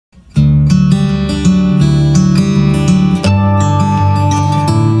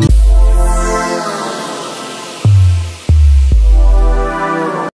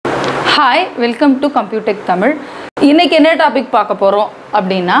Hi, welcome to Computer Tamil. இன்னைக்கு என்ன topic பார்க்க போறோம்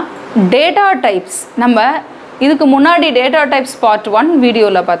அப்படினா data types. நம்ம இதுக்கு முன்னாடி data types part 1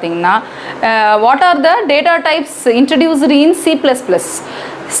 வீடியோல பாத்தீங்கன்னா what are the data types introduced in C++?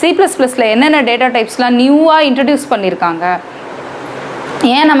 C++ல என்னென்ன data typesலாம் நியூவா இன்ட்ரோ듀ce பண்ணிருக்காங்க.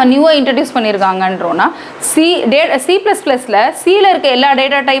 ஏன் நம்ம நியூவா இன்ட்ரோ듀ce பண்ணிருக்காங்கன்றோம்னா C++ல C ல இருக்க எல்லா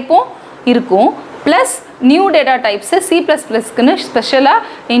data typeம் இருக்கும் plus new data types C++ க்குன்னு ஸ்பெஷலா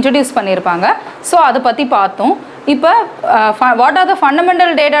இன்ட்ரோ듀ce பண்ணிருப்பாங்க. சோ அத பத்தி பார்த்தோம். இப்போ what are the fundamental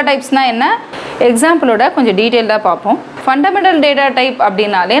data typesனா என்ன எக்ஸாம்பிளோட கொஞ்சம் டீடைலா பாப்போம். Fundamental data type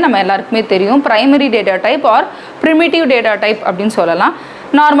அப்படினாலே நம்ம எல்லாருக்குமே தெரியும் primary data type or primitive data type அப்படினு சொல்லலாம்.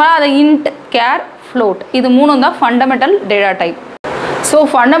 நார்மலா அது int, char, float இது மூணும் தான் fundamental data type. So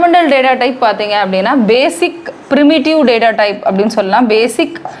fundamental data type பாத்தீங்க அப்படினா basic primitive data type அப்படினு சொல்லலாம்.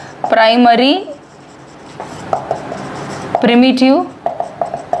 Basic primary primitive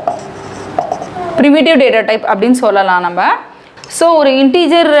data type அப்படினு சொல்லலாம் நம்ம. சோ ஒரு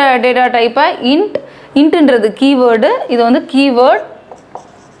integer data type intன்றது keyword, இது வந்து keyword.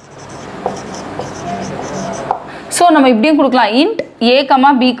 சோ நம்ம இப்படியும் கொடுக்கலாம் int a,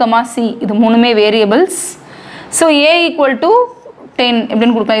 b, c இது மூணுமே variables. So a equal to 10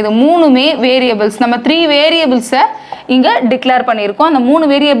 இப்படின்னு கொடுக்கலாம். இது மூணுமே variables. நம்ம 3 variables இங்க டிக்ளேர் பண்ணியிருக்கோம். அந்த மூணு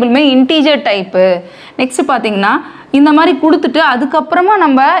வேரியபிளுமே இன்டிஜர் டைப். நெக்ஸ்ட் பாத்தீங்கன்னா இந்த மாதிரி கொடுத்துட்டு அதுக்கு அப்புறமா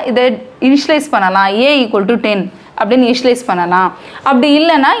நம்ம இதை இனிஷியலைஸ் பண்ணலாம். a equal to 10 அப்படினு இனிஷியலைஸ் பண்ணலாம். அப்படி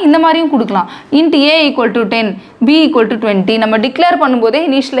இல்லனா இந்த மாதிரியும் கொடுக்கலாம். int a equal to 10 b equal to 20 நம்ம டிக்ளேர் பண்ணும்போதே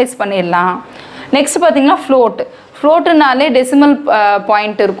இனிஷியலைஸ் பண்ணிடலாம். நெக்ஸ்ட் பாத்தீங்கன்னா float. floatனாலே டெசிமல்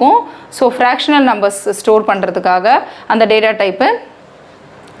பாயிண்ட் இருக்கும். சோ ஃபிராக்ஷனல் நம்பர்ஸ் ஸ்டோர் பண்றதுக்காக அந்த data type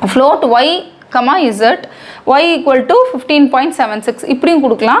float y, z y equal to 15.76 இப்படியும்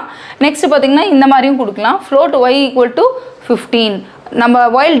கொடுக்கலாம். நெக்ஸ்ட் பாத்தீங்கன்னா இந்த மாதிரியும் கொடுக்கலாம். float y equal to 15 நம்ம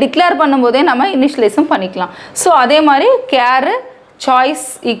while டிக்ளேர் பண்ணும்போதே நம்ம இனிஷியலைஸும் பண்ணிக்கலாம். சோ அதே மாதிரி char choice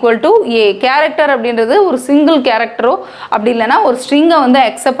equal to a character அப்படின்றது ஒரு சிங்கிள் கேரக்டரோ அப்படி இல்லனா ஒரு ஸ்ட்ரிங்கை வந்து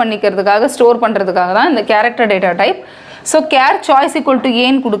அக்செப்ட் பண்ணிக்கிறதுக்காக ஸ்டோர் பண்றதுக்காக தான் இந்த character data type. So char choice equal to a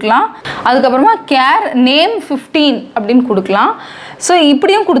ன்னு கொடுக்கலாம். அதுக்கு அப்புறமா char name 15 அப்படினு கொடுக்கலாம். சோ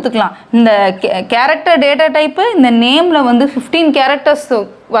இப்படியும் கொடுத்துக்கலாம். இந்த character data type இந்த நேம்ல வந்து 15 characters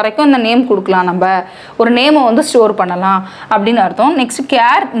வரைக்கும் இந்த நேம் கொடுக்கலாம். நம்ம ஒரு நேமை வந்து ஸ்டோர் பண்ணலாம் அப்படினு அர்த்தம். நெக்ஸ்ட்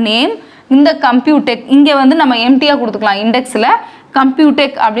char name இந்த computec இங்க வந்து நம்ம எம்டியா கொடுத்துக்கலாம். இண்டெக்ஸ்ல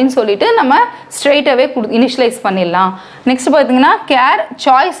computec அப்படினு சொல்லிட்டு நம்ம ஸ்ட்ரைட் அவே இனிஷியலைஸ் பண்ணிடலாம். நெக்ஸ்ட் பாத்தீங்கன்னா char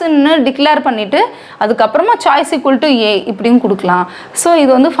choice ன்னு டிக்ளேர் பண்ணிட்டு அதுக்கு அப்புறமா choice equal to a இப்படியும் கொடுக்கலாம். சோ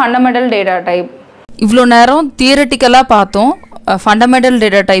இது வந்து ஃபண்டமெண்டல் டேட்டா டைப். இவ்ளோ நேரம் தியரிட்டிக்கலா பார்த்தோம். ஃபண்டமெண்டல்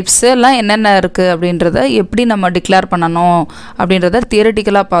டேட்டா டைப்ஸ் எல்லாம் என்னென்ன இருக்கு அப்படின்றத எப்படி நம்ம டிக்ளேர் பண்ணணும் அப்படின்றத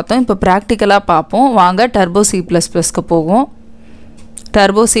தியரிட்டிக்கலா பார்த்தோம். இப்போ பிராக்டிக்கலா பார்ப்போம். வாங்க டர்போ C++க்கு போவோம்.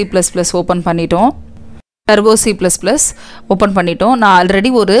 டர்போ C++ ஓபன் பண்ணிட்டோம். Turbo C++ ஓபன் பண்ணிட்டோம். நான் ஆல்ரெடி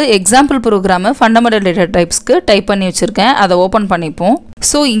ஒரு example program fundamental data டைப்ஸ்க்கு type பண்ணி வச்சிருக்கேன். அதை ஓபன் பண்ணிப்போம்.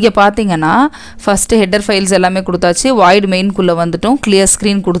 சோ இங்க பாத்தீங்கன்னா ஃபர்ஸ்ட் ஹெடர் ஃபைல்ஸ் எல்லாமே கொடுத்தாச்சு. void main குள்ள வந்துட்டோம். clear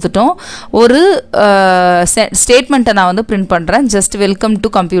screen கொடுத்துட்டோம். ஒரு ஸ்டேட்மென்ட்டை நான் வந்து பிரிண்ட் பண்றேன். just welcome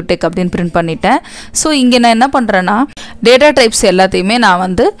to computec அப்படினு பிரிண்ட் பண்ணிட்டேன். சோ இங்க நான் என்ன பண்றேன்னா டேட்டா டைப்ஸ் எல்லாத்தையுமே நான்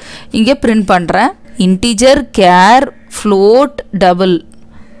வந்து இங்க பிரிண்ட் பண்றேன். integer, char, float, double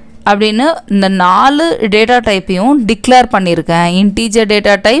அப்படின்னு இந்த 4 டேட்டா டைப்பையும் டிக்ளேர் பண்ணியிருக்கேன். இன்டீஜர்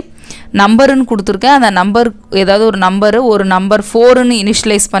டேட்டா டைப் நம்பர்னு கொடுத்துருக்கேன். அந்த நம்பர் ஏதாவது ஒரு நம்பர் 4ன்னு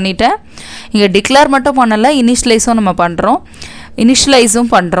இனிஷியலைஸ் பண்ணிட்டேன். இங்கே டிக்ளேர் மட்டும் பண்ணலை, இனிஷியலைஸும் நம்ம பண்ணுறோம், இனிஷியலைஸும்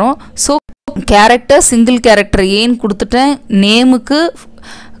பண்ணுறோம். ஸோ கேரக்டர் சிங்கிள் கேரக்டர் ஏன்னு கொடுத்துட்டேன். நேமுக்கு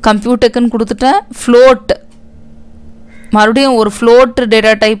கம்ப்யூட்டருக்குன்னு கொடுத்துட்டேன். ஃப்ளோட் மறுபடியும் ஒரு ஃப்ளோட்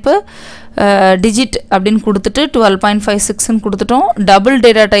டேட்டா டைப்பு டிஜிட் அப்படின்னு கொடுத்துட்டு 12.56ன்னு கொடுத்துட்டோம். டபுள்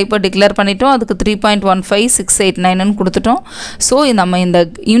டேட்டா டைப்பை டிக்ளேர் பண்ணிட்டோம். அதுக்கு 3.15689ன்னு கொடுத்துட்டோம். ஸோ நம்ம இந்த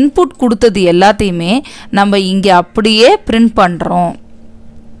இன்புட் கொடுத்தது எல்லாத்தையுமே நம்ம இங்கே அப்படியே பிரிண்ட் பண்ணுறோம்.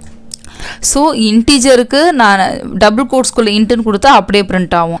 ஸோ இன்டீஜருக்கு நான் டபுள் கோட்ஸ்குள்ளே இன்ட்டுன்னு கொடுத்தா அப்படியே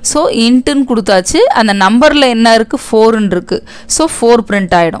பிரிண்ட் ஆகும். ஸோ இன்ட்டுன்னு கொடுத்தாச்சு. அந்த நம்பரில் என்ன இருக்குது 4ன்னு இருக்குது. ஸோ 4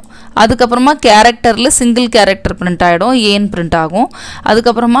 பிரிண்ட் ஆகிடும். அதுக்கப்புறமா கேரக்டரில் சிங்கிள் கேரக்டர் பிரிண்ட் ஆகிடும், ஏன்னு பிரிண்ட் ஆகும்.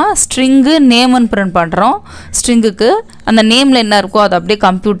 அதுக்கப்புறமா ஸ்ட்ரிங்கு நேம்னு பிரிண்ட் பண்ணுறோம். ஸ்ட்ரிங்குக்கு அந்த நேமில் என்ன இருக்கோ அது அப்படியே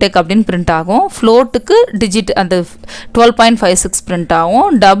கம்ப்யூட்டெக் அப்படின்னு பிரிண்ட் ஆகும். ஃப்ளோட்டுக்கு டிஜிட் அந்த 12.56 பிரிண்ட் ஆகும்.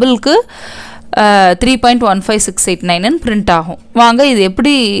 டபுளுக்கு 3.15689 பிரிண்ட் ஆகும். வாங்க இது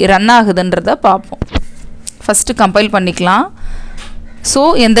எப்படி ரன் ஆகுதுன்றத பார்ப்போம். ஃபர்ஸ்ட் கம்பைல் பண்ணிக்கலாம். ஸோ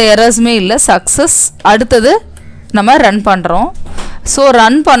எந்த எரர்ஸுமே இல்லை, சக்ஸஸ். அடுத்தது நம்ம ரன் பண்ணுறோம். ஸோ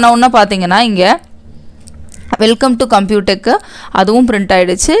ரன் பண்ணோன்னா பார்த்தீங்கன்னா இங்கே வெல்கம் டு கம்ப்யூட்டருக்கு அதுவும் பிரிண்ட்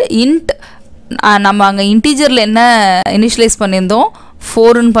ஆகிடுச்சு. இன்ட் நம்ம அங்கே இன்டீஜரில் என்ன இனிஷியலைஸ் பண்ணியிருந்தோம்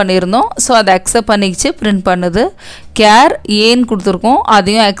 4ன்னு பண்ணியிருந்தோம். ஸோ அதை அக்செப்ட் பண்ணிக்கிச்சு பிரிண்ட் பண்ணுது. கேர் ஏன்னு கொடுத்துருக்கோம்,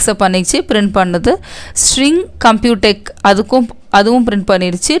 அதையும் அக்செப்ட் பண்ணிக்கிச்சு பிரிண்ட் பண்ணுது. ஸ்ட்ரிங் கம்ப்யூடெக் அதுவும் பிரிண்ட்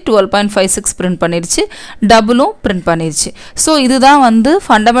பண்ணிடுச்சு. 12.56 பிரிண்ட் பண்ணிடுச்சு. டபுளும் பிரிண்ட் பண்ணிடுச்சு. ஸோ இதுதான் வந்து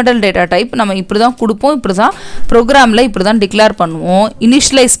ஃபண்டமெண்டல் டேட்டா டைப். நம்ம இப்படி தான் கொடுப்போம், இப்படி தான் ப்ரோக்ராமில் இப்படி தான் டிக்ளேர் பண்ணுவோம்,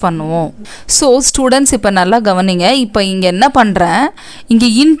 இனிஷியலைஸ் பண்ணுவோம். ஸோ ஸ்டூடெண்ட்ஸ் இப்போ நல்லா கவனிங்க. இப்போ இங்கே என்ன பண்ணுறேன், இங்கே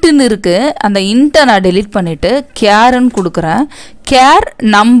இன்ட்டுன்னு இருக்குது, அந்த இன்ட்டை நான் டெலீட் பண்ணிவிட்டு கேர்ன்னு கொடுக்குறேன். கேர்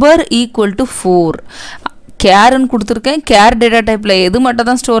நம்பர் ஈக்குவல் டு 4 கேர்ன்னு கொடுத்துருக்கேன். கேர் டேட்டா டைப்பில் எது மட்டும்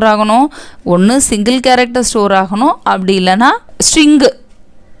தான் ஸ்டோர் ஆகணும், ஒன்று சிங்கிள் கேரக்டர் ஸ்டோர் ஆகணும், அப்படி இல்லைன்னா ஸ்ட்ரிங்கு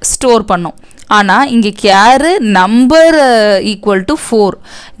ஸ்டோர் பண்ணும். ஆனால் இங்கே கேரு நம்பர் ஈக்குவல் டு 4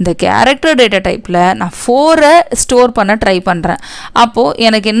 இந்த கேரக்டர் டேட்டா டைப்பில் நான் 4 ஸ்டோர் பண்ண ட்ரை பண்ணுறேன். அப்போது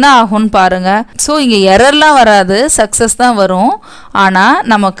எனக்கு என்ன ஆகும்னு பாருங்கள். ஸோ இங்கே எரர்லாம் வராது, சக்ஸஸ் தான் வரும். ஆனால்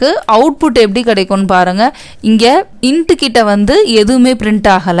நமக்கு அவுட்புட் எப்படி கிடைக்கும்னு பாருங்கள். இங்கே இன்ட்டு கிட்ட வந்து எதுவுமே பிரிண்ட்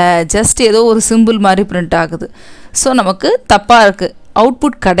ஆகலை, ஜஸ்ட் ஏதோ ஒரு சிம்பிள் மாதிரி பிரிண்ட் ஆகுது. ஸோ நமக்கு தப்பாக இருக்குது,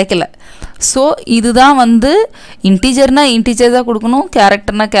 அவுட்புட் கிடைக்கல. ஸோ இதுதான் வந்து இன்டீஜர்னா இன்டீஜர் தான் கொடுக்கணும்,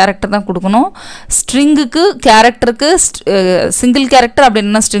 கேரக்டர்னா கேரக்டர் தான் கொடுக்கணும். ஸ்ட்ரிங்குக்கு கேரக்டருக்கு சிங்கிள் கேரக்டர்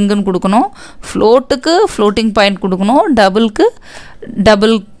அப்படின்னா ஸ்ட்ரிங்குன்னு கொடுக்கணும். ஃப்ளோட்டுக்கு ஃப்ளோட்டிங் பாயிண்ட் கொடுக்கணும். டபுளுக்கு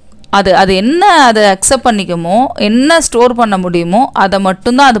டபுள் அது என்ன அதை அக்செப்ட் பண்ணிக்குமோ, என்ன ஸ்டோர் பண்ண முடியுமோ அதை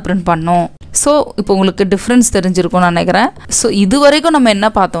மட்டும்தான் அது பிரிண்ட் பண்ணும். ஸோ இப்போ உங்களுக்கு டிஃப்ரென்ஸ் தெரிஞ்சிருக்கும்னு நினைக்கிறேன். ஸோ இது வரைக்கும் நம்ம என்ன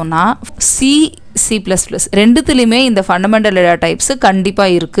பார்த்தோம்னா C++ ரெண்டுத்துலேயுமே இந்த ஃபண்டமெண்டல் டேட்டா டைப்ஸு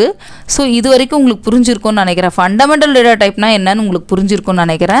கண்டிப்பாக இருக்குது. ஸோ இது வரைக்கும் உங்களுக்கு புரிஞ்சிருக்கும்னு நினைக்கிறேன். ஃபண்டமெண்டல் டேட்டா டைப்னா என்னன்னு உங்களுக்கு புரிஞ்சிருக்கும்னு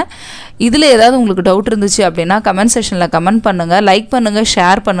நினைக்கிறேன். இதில் ஏதாவது உங்களுக்கு டவுட் இருந்துச்சு அப்படின்னா கமெண்ட் செக்ஷனில் கமெண்ட் பண்ணுங்கள், லைக் பண்ணுங்கள்,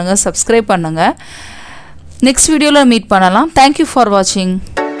 ஷேர் பண்ணுங்கள், சப்ஸ்கிரைப் பண்ணுங்கள். நெக்ஸ்ட் வீடியோவில் மீட் பண்ணலாம். தேங்க்யூ ஃபார் வாட்சிங்.